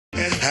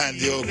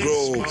and your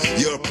growth,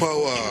 your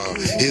power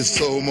is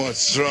so much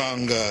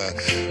stronger.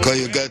 Cause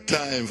you got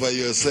time for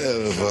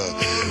yourself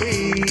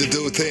to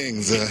do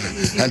things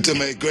and to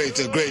make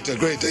greater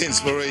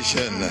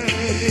inspiration.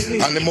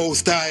 And the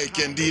Most High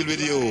can deal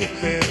with you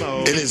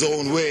in His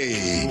own way,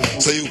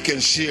 so you can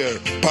share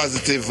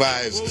positive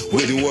vibes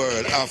with the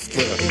world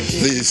after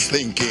this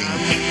thinking.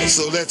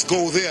 So let's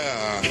go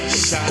there.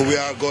 We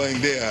are going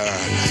there.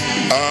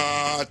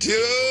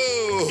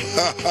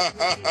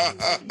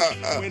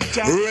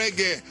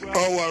 Reggae,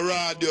 our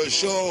radio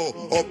show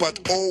up at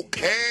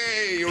OK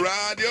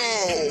Radio.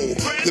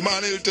 The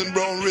man Hylton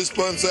Brown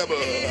responsible.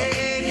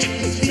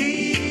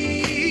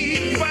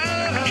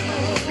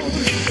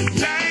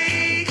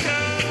 Like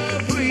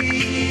a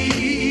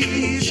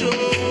breeze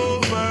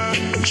over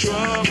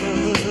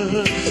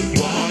troubled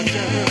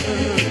water,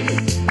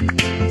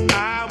 I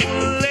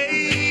will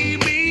lay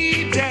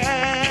me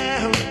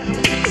down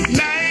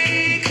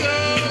like a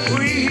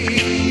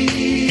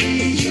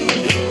breeze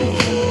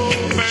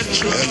over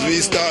troubled. As we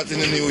start in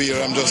the new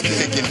year, I'm just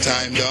taking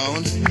time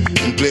down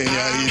and playing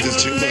your easy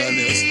tune, and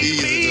it's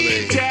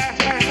easy today.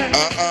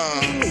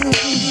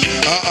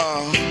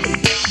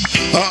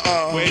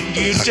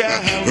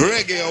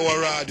 Reggae, our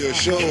radio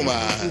show,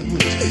 man.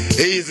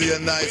 Easy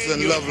and nice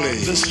and lovely.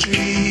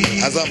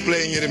 As I'm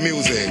playing you the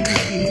music,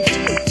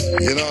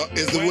 you know,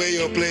 it's the way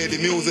you play the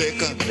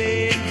music,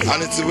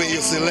 and it's the way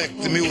you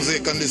select the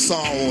music and the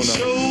sound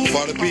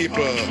for the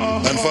people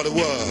and for the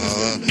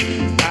world.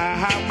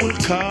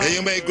 And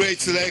you make great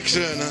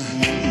selection,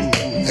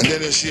 and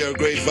then you share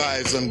great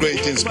vibes and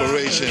great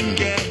inspiration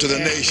to the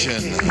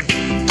nation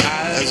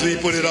as we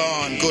put it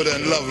on good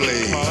and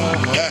lovely.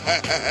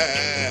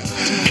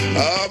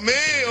 Oh me,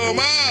 oh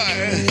my.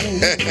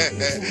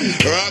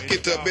 Rock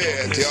it a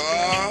bit,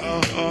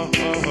 y'all.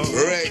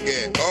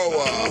 Reggae,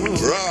 our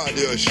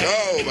radio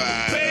show,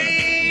 man.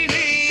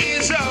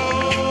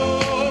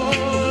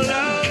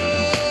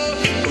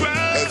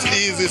 It's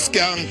easy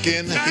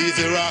skanking,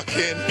 easy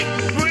rocking.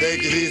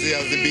 Take it easy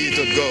as the beat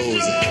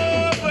goes.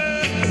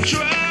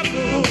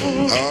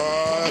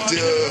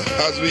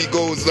 As we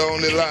go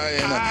down the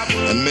line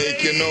and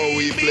make you know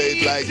we play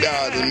it like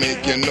that, and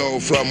make you know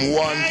from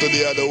one to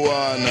the other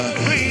one,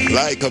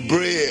 like a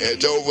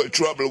bridge over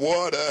troubled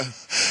water.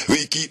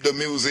 We keep the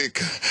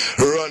music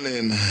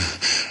running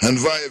and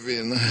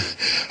vibing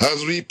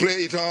as we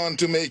play it on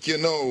to make you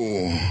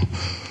know.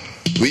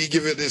 We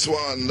give you this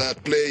one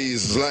that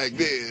plays like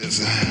this,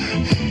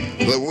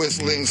 the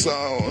whistling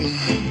sound.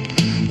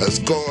 Let's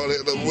call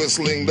it the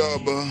whistling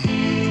dub.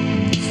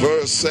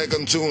 First,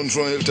 second tune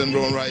from Hylton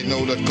Brown right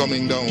now that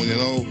coming down, you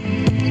know.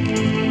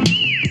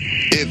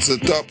 It's the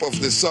top of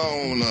the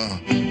sound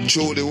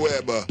through the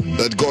web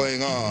that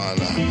going on.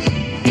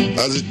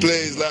 As it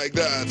plays like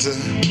that,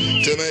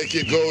 to make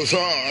it goes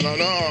on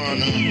and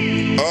on.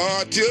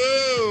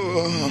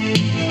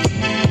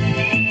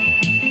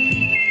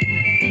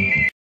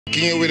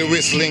 Here with the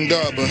whistling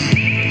dub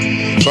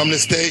from the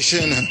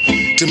station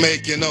to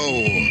make you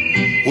know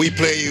we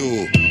play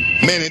you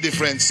many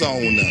different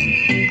sound.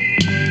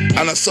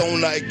 And a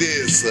sound like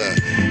this,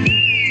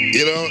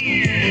 you know,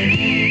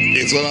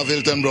 it's one of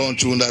Hylton Brown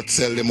tune that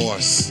sell the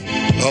most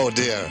out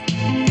there.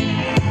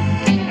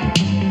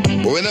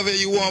 But whenever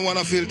you want one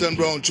of Hylton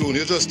Brown tune,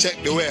 you just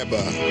check the web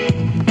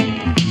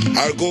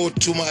or go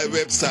to my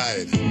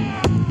website.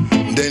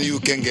 Then you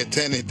can get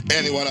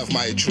any one of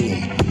my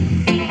tune,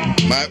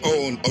 my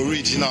own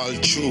original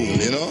tune,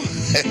 you know.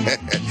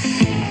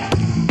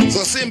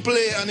 So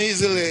simply and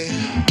easily,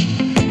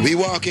 we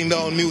walking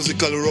down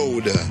musical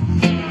road.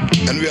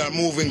 And we are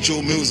moving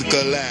through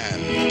musical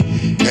land,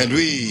 and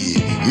we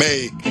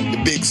make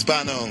the big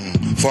spanning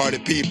for the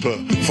people,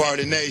 for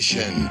the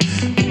nation,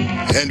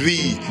 and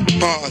we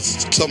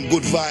pass some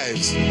good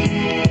vibes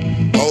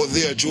out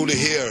there through the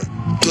air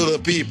to the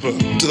people,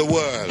 to the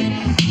world.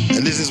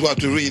 And this is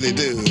what we really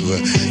do.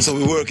 So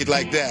we work it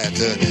like that,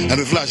 and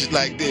we flash it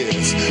like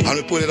this, and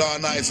we put it all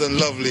nice and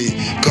lovely,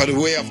 because the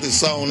way of the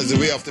sound is the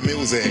way of the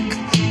music.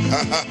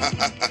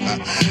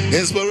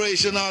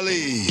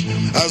 Inspirationally,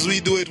 as we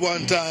do it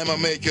one time, I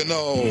make you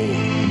know.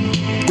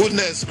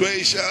 Goodness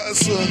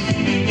gracious,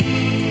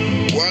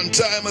 one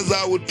time as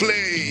I would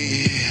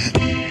play,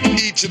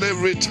 each and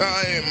every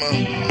time,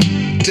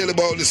 tell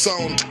about the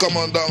sound to come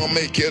on down and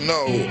make you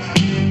know.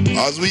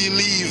 As we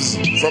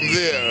leave from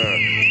there,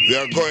 we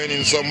are going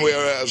in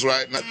somewhere else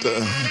right now.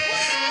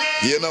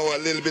 You know, a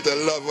little bit of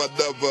love or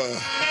dub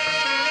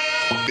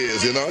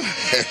this, you know.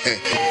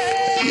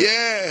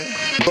 Yeah,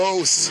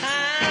 boss,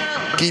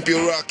 keep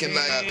you rocking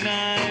like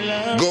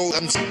that. Go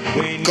and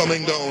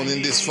coming down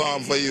in this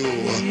farm for you.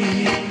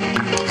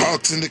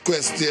 Asking the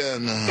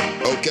question,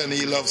 how can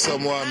he love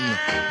someone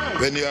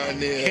when you are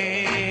near?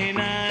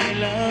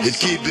 It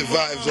keep the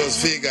vibes just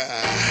figure.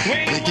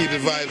 It keep the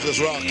vibes just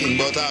rocking,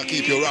 but I'll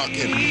keep you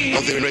rocking.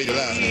 Nothing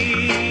regular.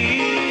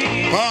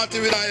 Party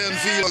with iron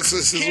feels,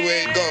 this is the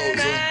way it goes.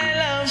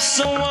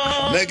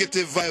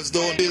 Negative vibes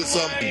don't build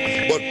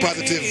something, but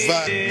positive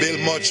vibes build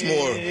much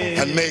more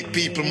and make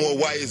people more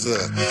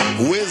wiser.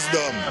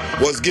 Wisdom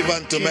was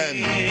given to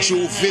men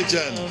through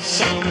vision,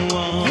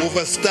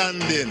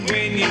 understanding,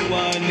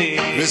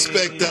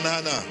 respect and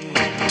honor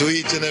to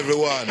each and every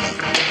one.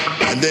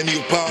 And then you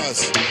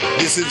pass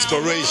this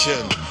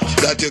inspiration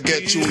that you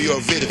get through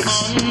your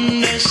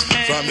videos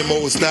from the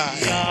Most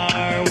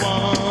High.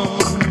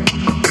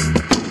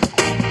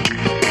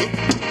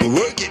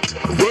 Work it,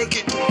 work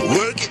it,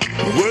 work it,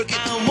 work it,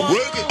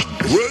 work it,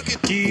 work it,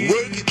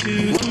 work it,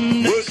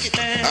 work it.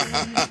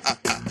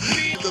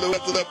 To the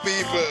rest of the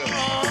people,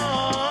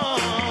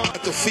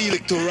 to feel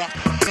it, to rock,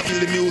 to feel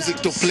the music,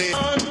 to play.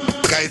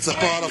 Cause it's a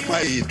part of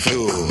my eat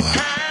too.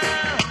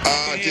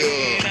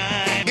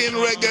 In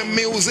reggae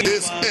music,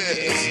 this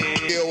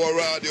is our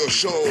radio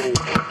show.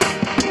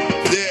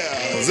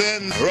 There's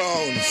in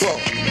round 4.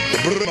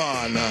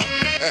 Brman.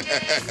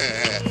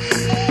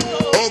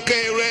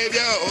 Okay,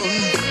 radio.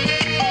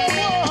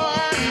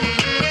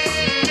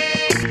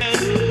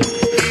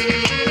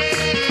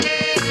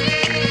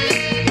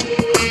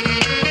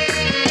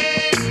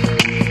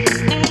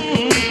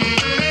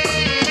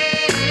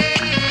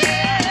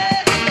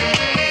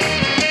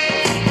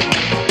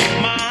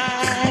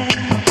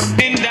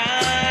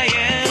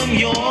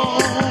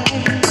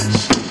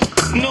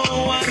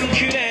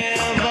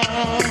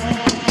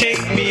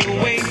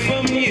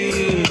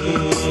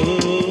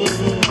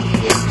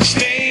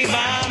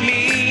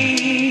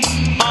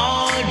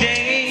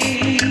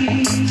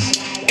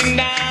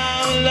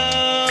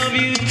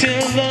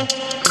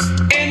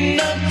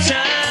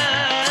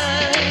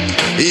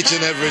 Each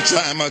and every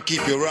time I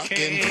keep you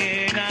rocking,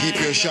 keep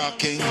you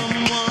shocking,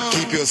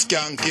 keep you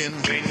skanking,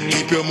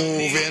 keep you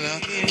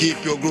moving,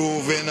 keep you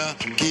grooving,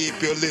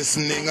 keep you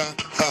listening.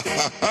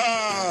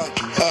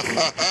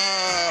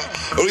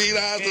 Read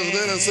out the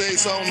little say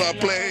sound that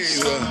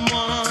plays.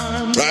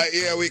 Right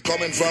here we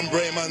coming from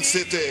Bremen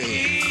City.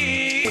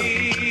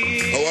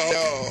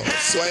 Oh,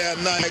 Swaya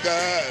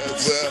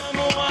Niggers,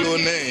 your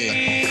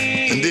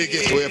name. And dig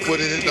it, we're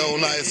putting it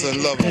down nice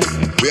and lovely.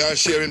 We are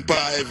sharing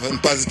pipe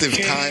and positive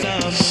time.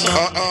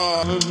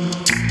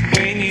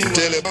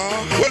 Tell it,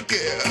 work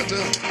it.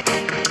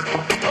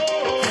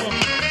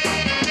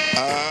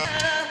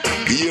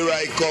 Here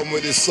I come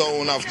with the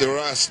sound of the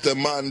Rasta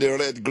man, the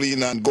red,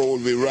 green and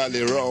gold, we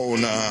rally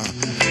round.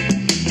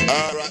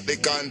 At the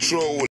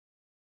control.